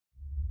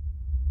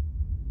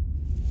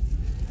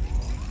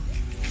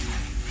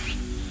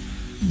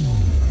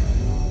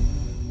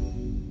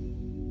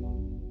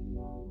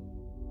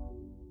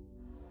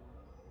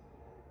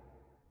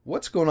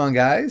What's going on,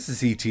 guys?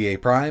 It's ETA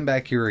Prime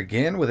back here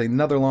again with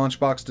another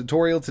LaunchBox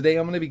tutorial. Today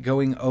I'm going to be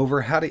going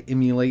over how to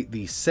emulate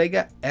the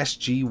Sega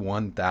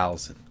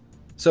SG-1000.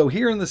 So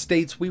here in the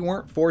States, we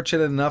weren't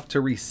fortunate enough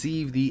to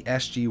receive the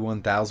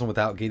SG-1000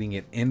 without getting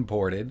it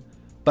imported,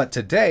 but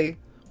today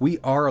we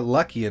are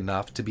lucky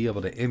enough to be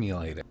able to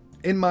emulate it.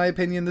 In my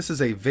opinion, this is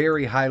a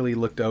very highly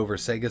looked over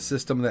Sega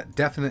system that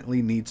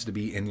definitely needs to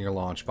be in your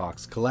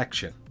LaunchBox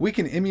collection. We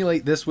can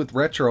emulate this with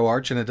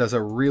Retroarch and it does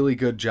a really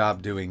good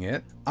job doing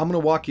it. I'm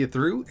going to walk you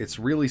through. It's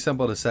really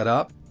simple to set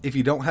up. If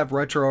you don't have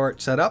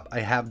Retroarch set up, I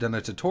have done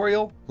a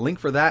tutorial. Link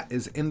for that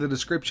is in the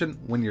description.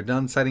 When you're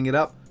done setting it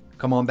up,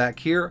 come on back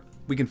here.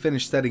 We can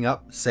finish setting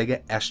up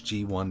Sega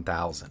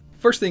SG-1000.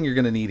 First thing you're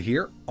going to need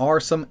here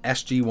are some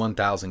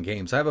SG-1000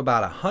 games. I have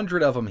about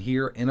 100 of them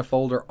here in a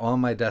folder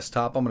on my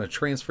desktop. I'm going to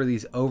transfer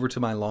these over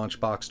to my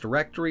LaunchBox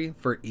directory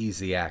for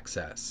easy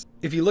access.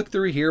 If you look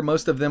through here,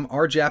 most of them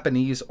are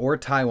Japanese or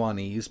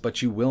Taiwanese,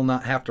 but you will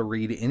not have to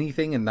read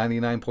anything in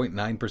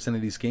 99.9%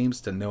 of these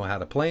games to know how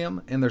to play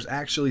them, and there's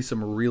actually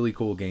some really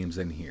cool games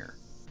in here.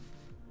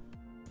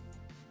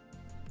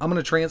 I'm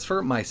going to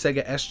transfer my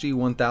Sega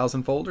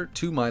SG-1000 folder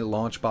to my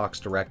LaunchBox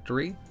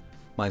directory.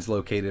 Mine's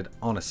located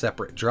on a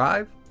separate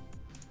drive.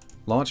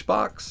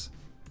 LaunchBox,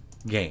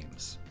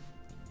 Games.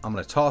 I'm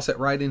going to toss it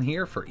right in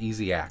here for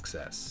easy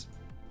access.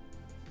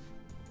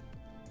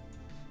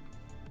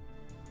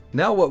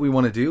 Now what we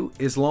want to do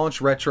is launch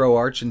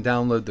Retroarch and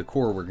download the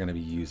core we're going to be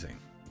using.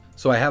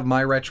 So I have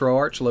my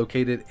Retroarch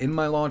located in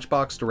my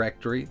LaunchBox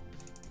directory,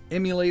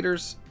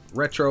 Emulators,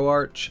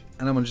 Retroarch,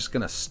 and I'm just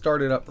going to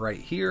start it up right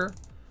here.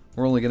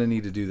 We're only going to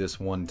need to do this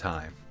one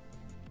time.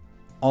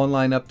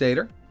 Online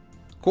Updater,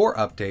 Core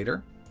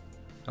Updater,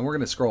 and we're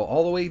going to scroll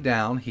all the way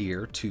down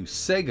here to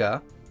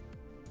Sega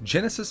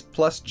Genesis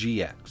Plus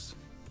GX.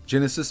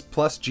 Genesis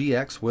Plus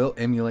GX will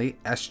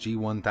emulate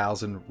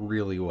SG-1000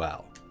 really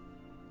well.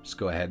 Just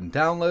go ahead and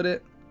download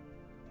it.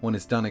 When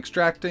it's done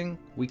extracting,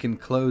 we can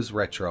close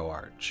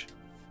Retroarch.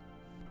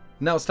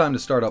 Now it's time to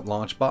start up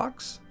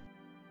LaunchBox.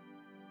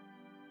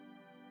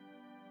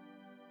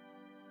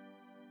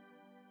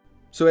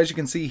 So as you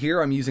can see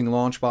here, I'm using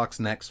LaunchBox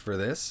Next for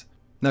this.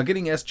 Now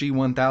getting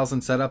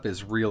SG-1000 set up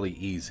is really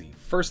easy.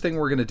 First thing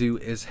we're going to do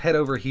is head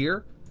over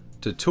here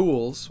to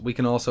Tools. We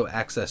can also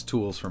access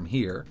tools from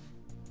here.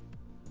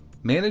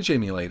 Manage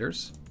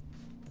Emulators.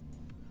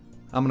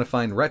 I'm going to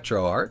find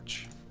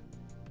Retroarch.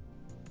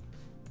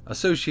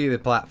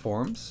 Associated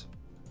Platforms.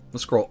 We'll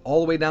scroll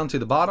all the way down to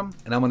the bottom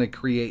and I'm going to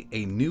create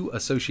a new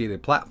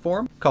associated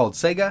platform called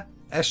Sega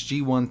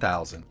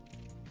SG-1000.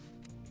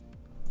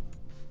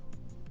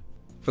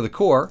 For the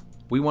core,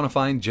 we want to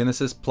find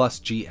Genesis Plus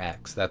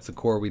GX. That's the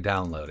core we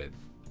downloaded.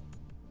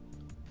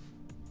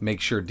 Make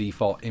sure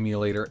default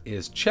emulator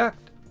is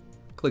checked.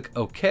 Click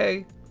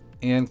OK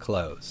and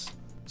close.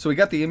 So we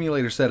got the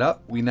emulator set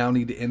up. We now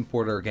need to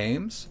import our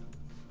games.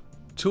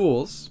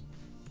 Tools,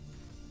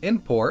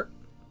 Import,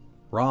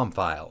 ROM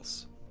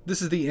files.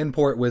 This is the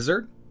import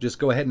wizard. Just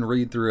go ahead and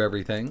read through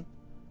everything.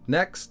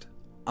 Next,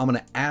 I'm going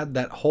to add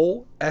that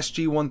whole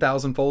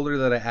SG-1000 folder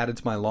that I added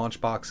to my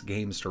LaunchBox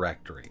games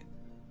directory.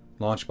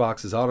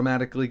 LaunchBox is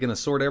automatically going to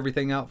sort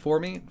everything out for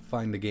me,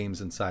 find the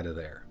games inside of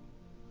there.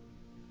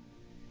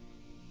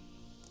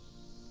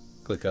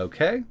 Click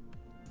OK,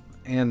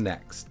 and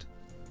next.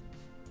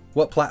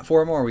 What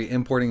platform are we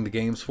importing the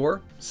games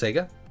for?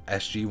 Sega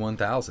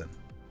SG-1000.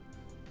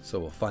 So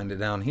we'll find it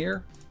down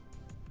here.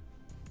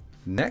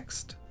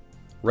 Next.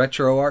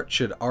 Retroarch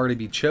should already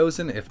be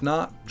chosen. If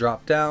not,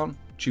 drop down,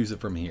 choose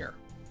it from here.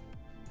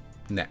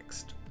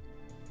 Next.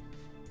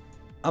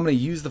 I'm going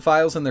to use the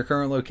files in their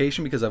current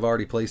location because I've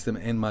already placed them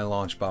in my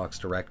LaunchBox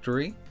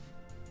directory.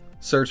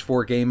 Search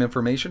for game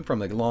information from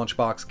the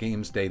LaunchBox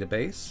games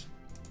database.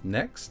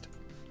 Next.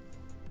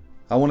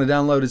 I want to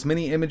download as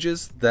many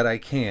images that I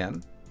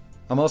can.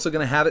 I'm also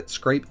going to have it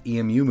scrape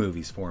EMU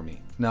movies for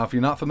me. Now, if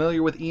you're not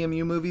familiar with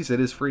EMU movies,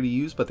 it is free to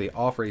use, but they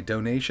offer a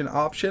donation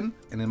option,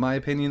 and in my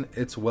opinion,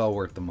 it's well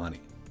worth the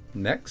money.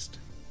 Next.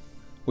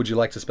 Would you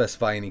like to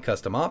specify any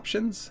custom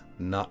options?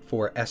 Not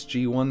for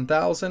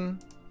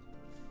SG-1000.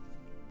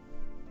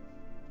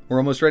 We're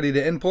almost ready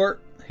to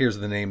import. Here's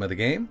the name of the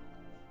game,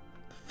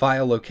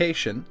 file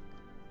location,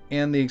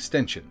 and the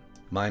extension.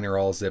 Mine are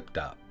all zipped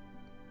up.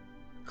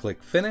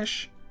 Click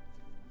Finish.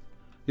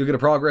 You'll get a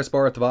progress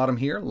bar at the bottom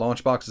here.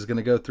 LaunchBox is going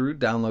to go through,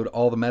 download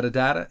all the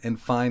metadata, and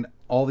find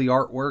all the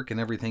artwork and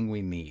everything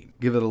we need.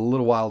 Give it a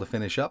little while to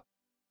finish up.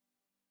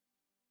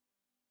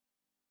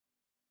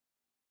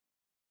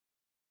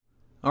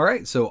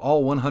 Alright, so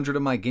all 100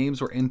 of my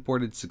games were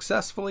imported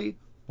successfully.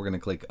 We're going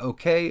to click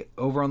OK.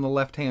 Over on the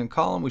left-hand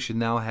column, we should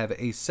now have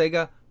a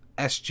Sega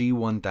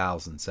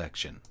SG-1000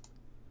 section.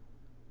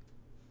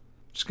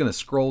 Just going to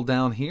scroll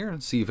down here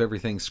and see if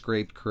everything's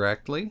scraped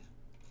correctly.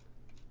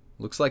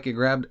 Looks like it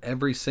grabbed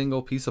every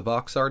single piece of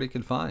box art it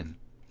could find.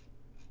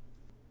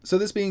 So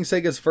this being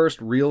Sega's first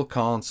real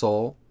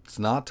console, it's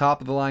not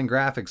top-of-the-line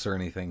graphics or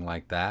anything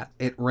like that.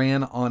 It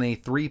ran on a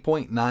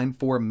 3.94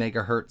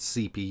 MHz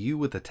CPU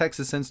with a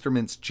Texas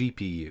Instruments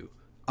GPU.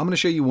 I'm going to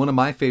show you one of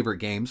my favorite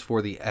games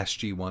for the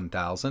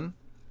SG-1000.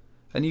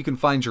 and you can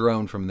find your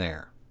own from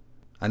there.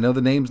 I know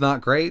the name's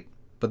not great,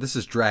 but this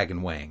is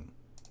Dragonwing.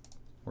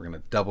 We're going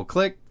to double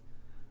click,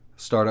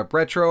 start up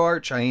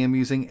Retroarch. I am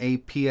using a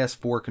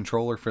PS4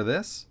 controller for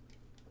this.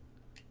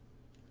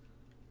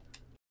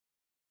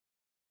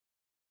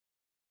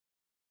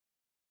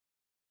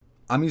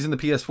 I'm using the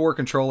PS4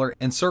 controller,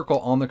 and circle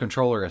on the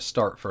controller as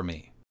start for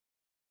me.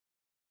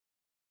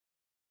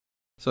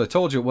 So I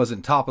told you it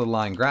wasn't top of the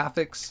line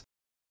graphics,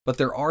 but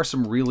there are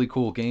some really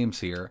cool games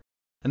here.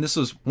 And this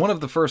was one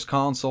of the first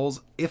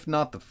consoles, if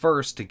not the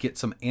first, to get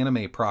some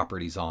anime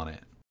properties on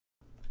it.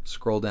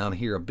 Scroll down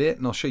here a bit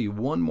and I'll show you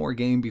one more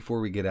game before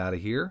we get out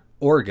of here.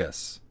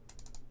 Orgus.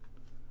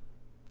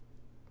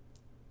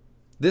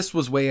 This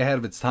was way ahead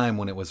of its time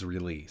when it was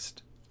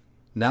released.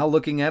 Now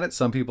looking at it,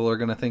 some people are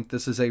going to think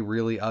this is a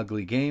really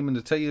ugly game, and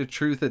to tell you the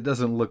truth, it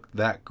doesn't look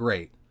that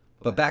great.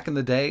 But back in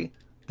the day,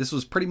 this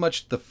was pretty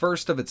much the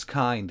first of its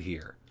kind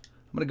here.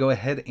 I'm going to go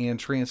ahead and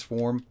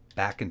transform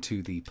back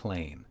into the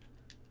plane.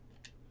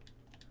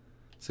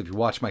 So if you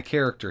watch my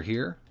character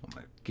here, I'm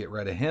going to get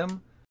rid of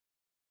him.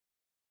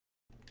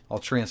 I'll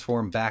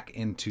transform back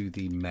into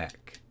the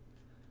mech.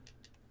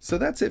 So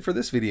that's it for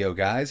this video,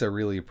 guys. I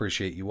really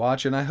appreciate you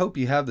watching. I hope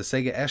you have the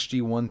Sega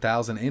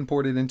SG-1000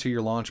 imported into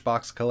your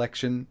LaunchBox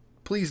collection.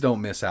 Please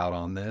don't miss out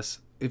on this.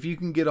 If you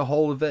can get a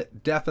hold of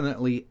it,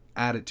 definitely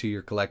add it to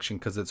your collection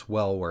because it's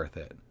well worth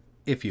it.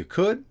 If you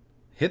could,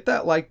 hit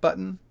that like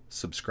button,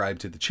 subscribe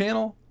to the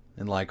channel,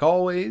 and like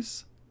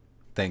always,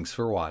 thanks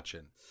for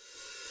watching.